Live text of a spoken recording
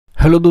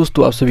Hello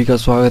दोस्तों, आप सभी का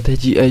स्वागत है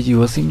जी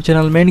वसीम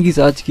चैनल में। की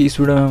आज की इस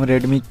वीडियो में हम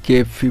Redmi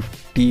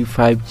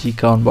K55G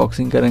का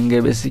अनबॉक्सिंग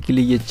करेंगे।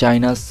 बेसिकली ये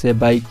चाइना से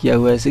बाई किया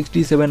हुआ है।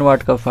 67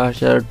 वाट का fast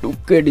charger,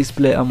 2K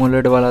display,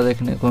 AMOLED वाला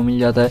देखने को मिल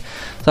जाता है।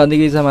 साथ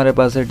ही हमारे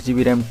पास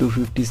 8GB रैम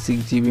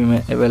 256GB में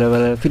अवेलेबल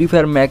है। फ्री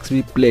फायर मैक्स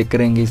भी प्ले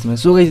करेंगे इसमें।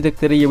 सो गाइस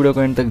देखते रहिए वीडियो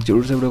को एंड तक,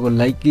 जरूर से वीडियो को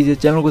लाइक कीजिए,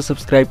 चैनल को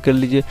सब्सक्राइब कर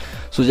लीजिए।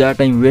 सो ज़्यादा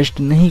टाइम वेस्ट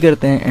नहीं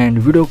करते हैं एंड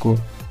वीडियो को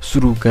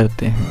शुरू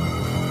करते हैं।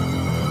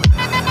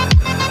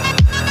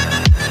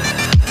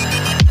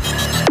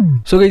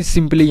 सो गाइस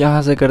सिंपली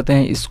यहाँ से करते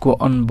हैं इसको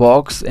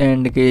अनबॉक्स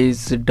एंड के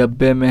इस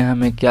डब्बे में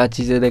हमें क्या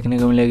चीज़ें देखने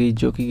को मिलेगी,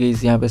 जो कि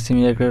गाइस यहाँ पे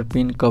सिमिलर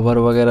पिन कवर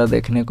वगैरह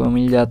देखने को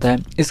मिल जाता है।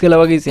 इसके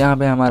अलावा गाइस यहाँ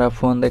पे हमारा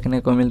फ़ोन देखने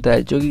को मिलता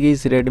है, जो कि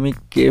गाइस Redmi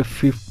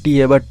K50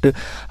 है। बट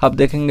आप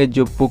देखेंगे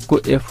जो पोको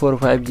F4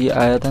 5G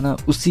आया था ना,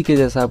 उसी के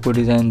जैसा आपको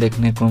डिज़ाइन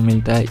देखने को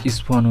मिलता है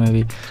इस फ़ोन में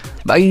भी।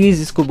 बाकी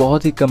गाइस इसको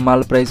बहुत ही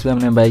कमाल प्राइस पे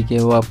हमने बाई किया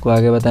है, वो आपको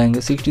आगे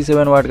बताएंगे।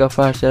 67 वाट का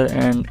फास्ट चार्जर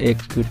एंड एक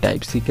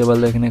टाइप सी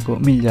केबल देखने को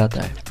मिल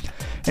जाता है।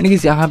 एंड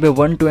गाइस यहाँ पे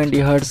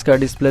 120 हर्ट्ज़ का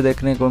डिस्प्ले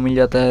देखने को मिल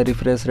जाता है,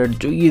 रिफ्रेश रेट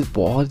जो ये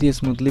बहुत ही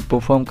स्मूथली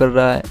परफॉर्म कर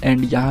रहा है।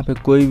 एंड यहाँ पे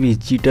कोई भी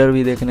जिटर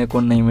भी देखने को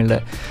नहीं मिल रहा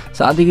है।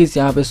 साथ ही गाइस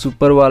यहाँ पे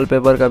सुपर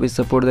वॉलपेपर का भी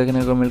सपोर्ट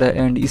देखने को मिल रहा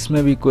है एंड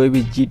इसमें भी कोई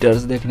भी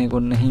जिटर्स देखने को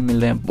नहीं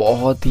मिल रहे हैं।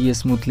 बहुत ही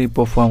स्मूथली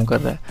परफॉर्म कर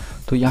रहा है,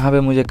 तो यहाँ पे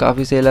मुझे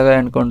काफ़ी सही लगा।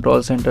 एंड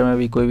कंट्रोल सेंटर में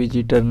भी कोई भी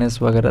जिटरनेस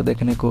वगैरह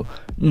देखने को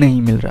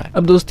नहीं मिल रहा है।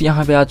 अब दोस्त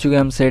यहाँ पे आ चुके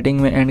हैं हम सेटिंग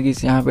में एंड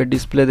गाइस यहाँ पे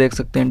डिस्प्ले देख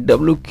सकते हैं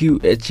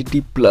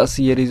WQHD+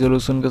 ये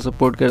रिजोल्यूशन का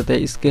सपोर्ट करता है।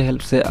 इसके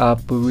हेल्प से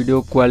आप वीडियो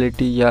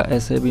क्वालिटी या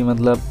ऐसे भी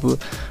मतलब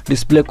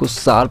डिस्प्ले को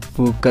शार्प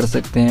कर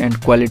सकते हैं एंड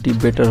क्वालिटी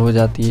बेटर हो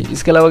जाती है।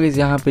 इसके अलावा गाइस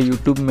यहाँ पे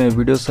यूट्यूब में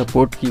वीडियो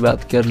सपोर्ट की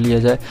बात कर लिया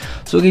जाए,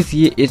 सो गाइस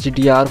ये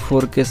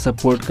HDR4K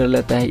सपोर्ट कर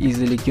लेता है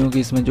इजीली, क्योंकि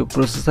इसमें जो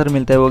प्रोसेसर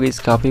मिलता है वो गाइस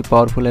काफ़ी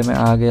पावरफुल है। मैं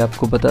आगे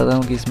आपको बताता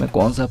हूँ कि इसमें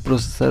कौन सा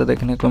प्रोसेसर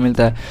देखने को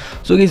मिलता है।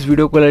 So guys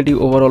video quality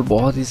overall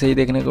बहुत ही सही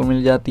देखने को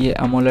मिल जाती है।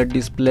 अमोलेड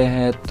डिस्प्ले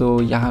है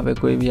तो यहाँ पे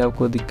कोई भी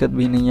आपको दिक्कत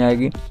भी नहीं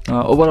आएगी।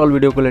 ओवरऑल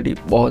वीडियो क्वालिटी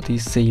बहुत ही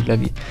सही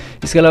लगी।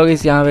 इसके अलावा गाइस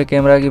यहाँ पे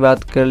कैमरा की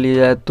बात कर ली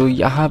जाए तो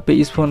यहाँ पे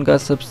इस फ़ोन का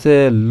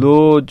सबसे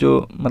लो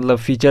जो मतलब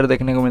फीचर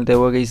देखने को मिलता है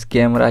वो गाइस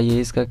कैमरा। ये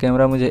इसका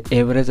कैमरा मुझे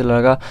एवरेज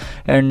लगा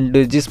एंड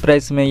जिस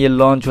प्राइस में ये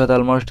लॉन्च हुआ था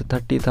ऑलमोस्ट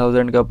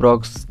 30,000 का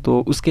अप्रॉक्स, तो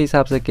उसके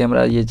हिसाब से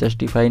कैमरा ये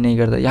जस्टिफाई नहीं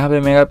करता। यहाँ पे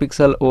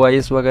मेगापिक्सल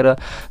OIS वगैरह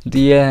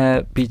दिए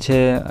हैं पीछे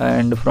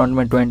एंड फ्रंट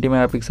में 20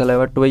 मेगापिक्सल है।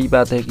 बट वही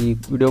बात है कि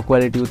वीडियो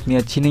क्वालिटी उतनी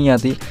अच्छी नहीं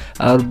आती,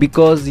 और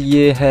बिकॉज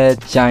ये है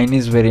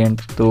चाइनीज़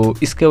वेरिएंट तो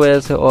इसके वजह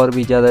से और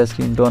भी ज़्यादा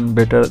स्क्रीन टोन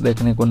बेटर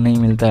देखने को नहीं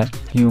मिलता है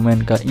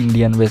ह्यूमन का,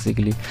 Indian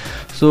basically.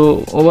 So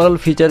overall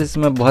feature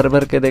इसमें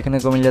भर के देखने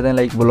को मिल जाते हैं,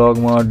 like blog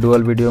mode,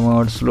 dual video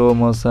mode, slow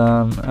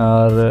motion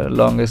और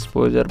लॉन्ग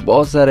एक्सपोजर,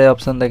 बहुत सारे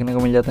ऑप्शन देखने को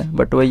मिल जाते हैं।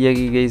 बट वही है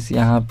कि गाइस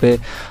यहाँ पे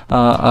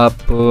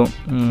आप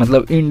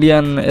मतलब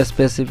इंडियन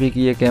स्पेसिफिक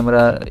ये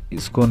कैमरा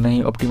इसको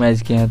नहीं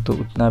ऑप्टिमाइज़ किए हैं, तो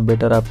उतना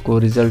बेटर आपको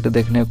रिजल्ट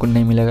देखने को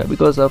नहीं मिलेगा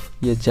बिकॉज ऑफ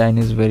ये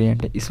चाइनीज़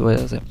वेरिएंट है, इस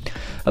वजह से।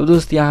 अब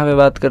दोस्त यहाँ पे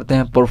बात करते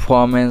हैं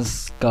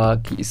परफॉर्मेंस का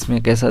कि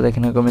इसमें कैसा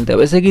देखने को मिलता है।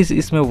 वैसे कि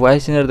इसमें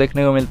वॉइस चेंजर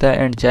देखने को मिलता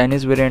है एंड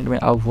चाइनीज़ वेरिएंट में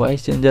आप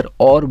वॉइस चेंजर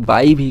और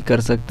बाई भी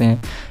कर सकते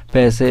हैं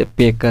पैसे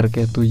पे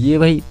करके। तो ये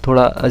भाई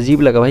थोड़ा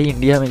अजीब लगा भाई,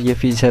 इंडिया में ये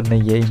फीचर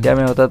नहीं है। इंडिया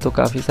में होता तो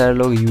काफ़ी सारे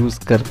लोग यूज़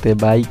करते,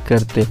 बाई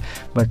करते,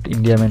 बट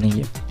इंडिया में नहीं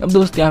है। अब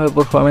दोस्त यहाँ पे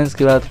परफॉर्मेंस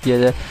की बात किया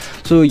जाए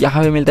तो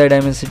यहाँ पे मिलता है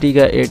डायमेंसिटी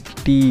का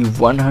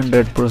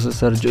 8100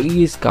 प्रोसेसर, जो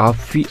कि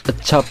काफ़ी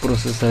अच्छा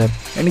प्रोसेसर है।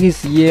 एंड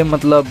ये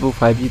मतलब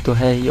 5G तो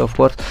है ही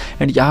ऑफकोर्स।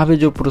 एंड यहाँ पे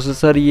जो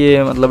प्रोसेसर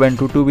ये मतलब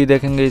N22 भी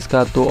देखेंगे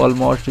इसका, तो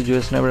ऑलमोस्ट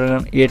जो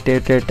स्नैपड्रैगन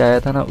 888 आया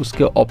था ना,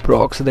 उसके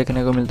अप्रॉक्स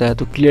देखने को मिलता है।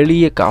 तो क्लियरली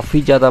ये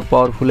काफ़ी ज़्यादा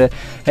पावरफुल है।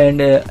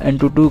 एंड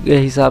N22 के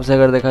हिसाब से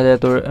अगर देखा जाए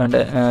तो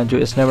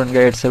जो स्नैपड्रैगन का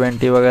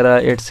 870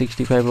 वगैरह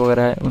 865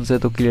 वगैरह है, उनसे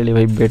तो क्लियरली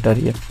भाई बेटर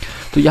ही है।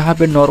 तो यहाँ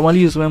पे नॉर्मल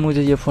यूज़ में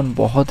मुझे ये फ़ोन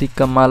बहुत ही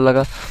कमाल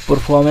लगा,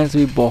 परफॉर्मेंस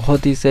भी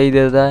बहुत ही सही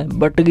देता है।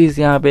 बट इस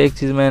यहाँ पे एक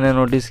चीज़ मैंने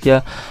नोटिस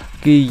किया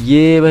कि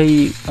ये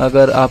भाई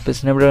अगर आप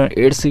स्नैपड्रैगन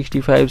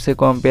 865 से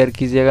कंपेयर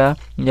कीजिएगा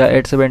या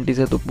 870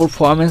 से, तो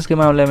परफॉर्मेंस के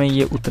मामले में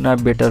ये उतना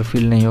बेटर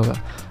फील नहीं होगा।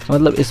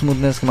 मतलब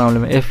स्मूथनेस के मामले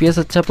में FPS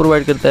अच्छा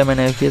प्रोवाइड करता है,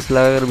 मैंने FPS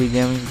लगाकर भी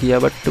गेमिंग किया,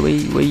 बट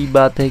वही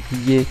बात है कि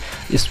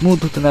ये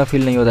स्मूथ उतना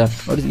फील नहीं होता है।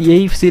 और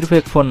यही सिर्फ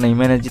एक फ़ोन नहीं,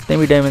 मैंने जितने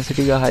भी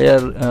डायमेंसिटी का हायर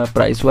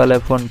प्राइस वाला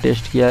फ़ोन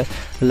टेस्ट किया है,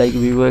 लाइक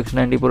Vivo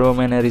X90 Pro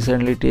मैंने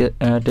रिसेंटली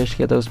टेस्ट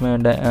किया था,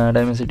 उसमें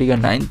डायमेंसिटी का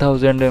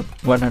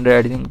 9100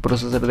 आई थिंक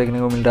प्रोसेसर देखने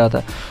को मिल रहा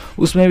था।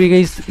 उसमें भी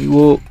कहीं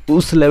वो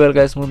उस लेवल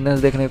का स्मूथनेस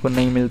देखने को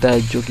नहीं मिलता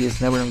है जो कि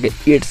स्नैपड्रैगन के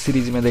 8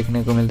 सीरीज़ में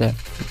देखने को मिलता है।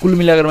 तो कुल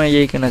मिलाकर मैं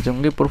यही कहना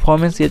चाहूँगी,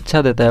 परफॉर्मेंस ये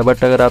अच्छा देता है,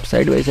 बट अगर आप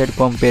साइड बाई साइड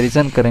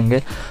कंपेरिजन करेंगे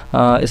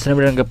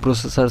स्नैपड्रैगन के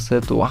प्रोसेसर से,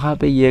 तो वहाँ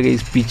पे ये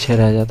इस पीछे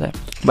रह जाता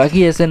है।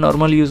 बाकी ऐसे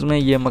नॉर्मल यूज़ में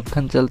ये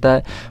मक्खन चलता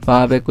है,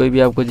 वहाँ पे कोई भी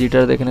आपको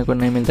जिटर देखने को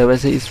नहीं मिलता।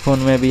 वैसे इस फ़ोन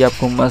में भी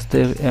आपको मस्त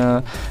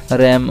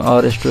रैम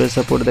और स्टोरेज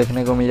सपोर्ट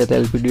देखने को मिल जाता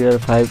है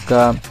LPDDR5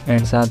 का,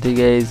 एंड साथ ही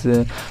गाइस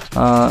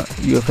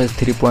UFS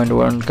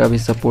 3.1 का भी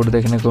सपोर्ट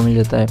देखने को मिल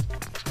जाता है।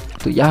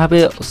 तो यहाँ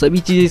पे सभी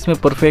चीज़ें इसमें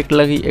परफेक्ट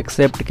लगी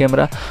एक्सेप्ट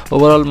कैमरा।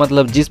 ओवरऑल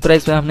मतलब जिस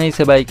प्राइस पे हमने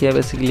इसे बाई किया,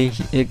 बेसिकली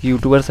एक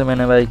यूट्यूबर से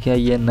मैंने बाई किया,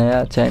 ये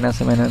नया चाइना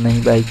से मैंने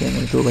नहीं बाई किया,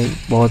 नहीं तो भाई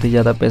बहुत ही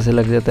ज़्यादा पैसे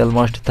लग जाते हैं,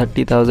 ऑलमोस्ट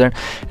 30,000।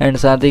 एंड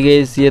साथ ही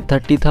गाइस ये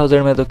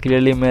 30,000 में तो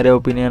क्लियरली मेरे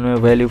ओपिनियन में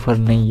वैल्यू फॉर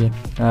नहीं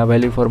है,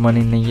 वैल्यू फॉर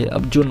मनी नहीं है।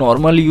 अब जो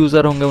नॉर्मल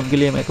यूज़र होंगे उनके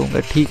लिए मैं कहूँगा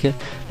ठीक है,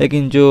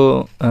 लेकिन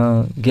जो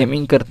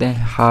गेमिंग करते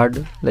हैं हार्ड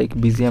लाइक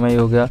BGMI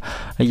हो गया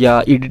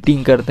या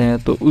एडिटिंग करते हैं,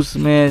 तो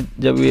उसमें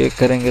जब ये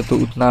करेंगे तो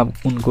उतना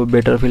उनको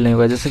बेटर फील नहीं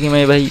होगा। जैसे कि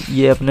मैं भाई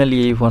ये अपने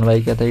लिए ही फ़ोन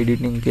बाई किया था,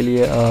 एडिटिंग के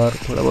लिए और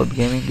थोड़ा बहुत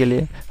गेमिंग के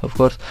लिए ऑफ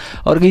कोर्स।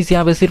 और गाइस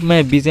यहाँ पे सिर्फ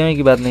मैं BGMI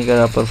की बात नहीं कर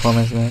रहा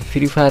परफॉर्मेंस में,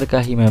 फ्री फायर का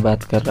ही मैं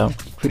बात कर रहा हूँ।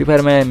 फ्री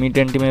फायर मैं Mi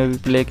 10T में भी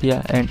प्ले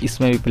किया एंड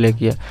इसमें भी प्ले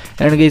किया।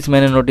 एंड गाइस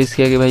मैंने नोटिस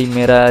किया कि भाई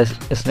मेरा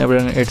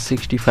स्नैपड्रैगन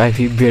 865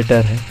 ही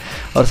बेटर है।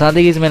 और साथ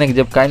ही गाइस मैंने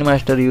जब काइन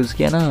मास्टर यूज़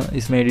किया ना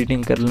इसमें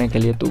एडिटिंग करने के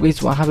लिए, तो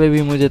गाइस वहाँ पे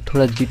भी मुझे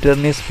थोड़ा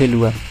जिटरनेस फील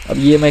हुआ। अब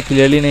ये मैं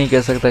क्लियरली नहीं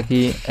कह सकता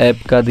कि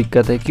ऐप का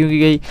दिक्कत है, क्योंकि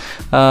गई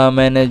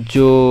मैंने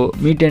जो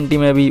Mi 10T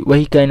में भी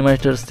वही Kine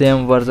master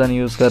same version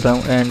use कर रहा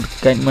हूँ एंड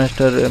काइन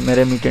मास्टर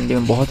मेरे Mi 10T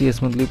में बहुत ही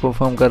स्मूथली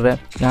परफॉर्म कर रहा है।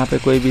 यहाँ पे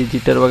कोई भी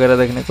जिटर वगैरह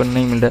देखने को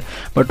नहीं मिल रहा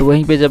है। बट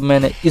वहीं पे जब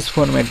मैंने इस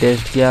फ़ोन में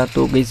टेस्ट किया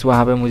तो गाइस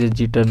वहाँ पे मुझे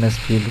जिटरनेस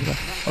फील हुआ।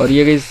 और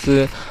ये गाइस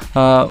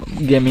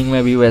गेमिंग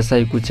में भी वैसा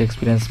ही कुछ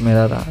एक्सपीरियंस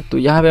मेरा रहा। तो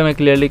यहाँ पे मैं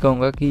क्लियरली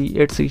कहूँगा कि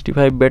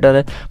 865 बेटर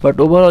है। बट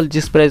ओवरऑल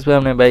जिस प्राइस पे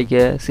हमने बाई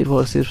किया है सिर्फ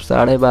और सिर्फ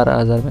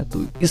 12,500 में,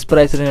 तो इस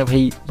प्राइस में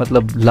भाई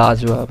मतलब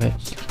लाजवाब है।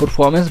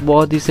 परफॉर्मेंस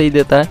बहुत ही सही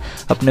देता है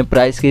अपने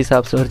प्राइस के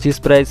हिसाब से। और जिस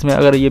प्राइस में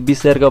अगर ये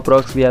 20,000 का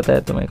अप्रॉक्स भी आता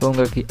है तो मैं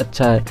कहूँगा कि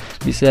अच्छा है,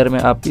 20,000 में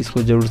आप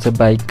इसको ज़रूर से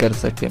बाई कर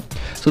सकते हैं।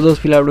 सो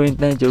दोस्त फिलहाल वीडियो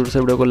इतना ही, जरूर से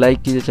वीडियो को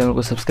लाइक कीजिए, चैनल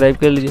को सब्सक्राइब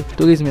कर लीजिए।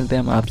 तो गाइस मिलते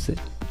हैं हम आपसे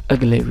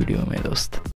अगले वीडियो में दोस्त।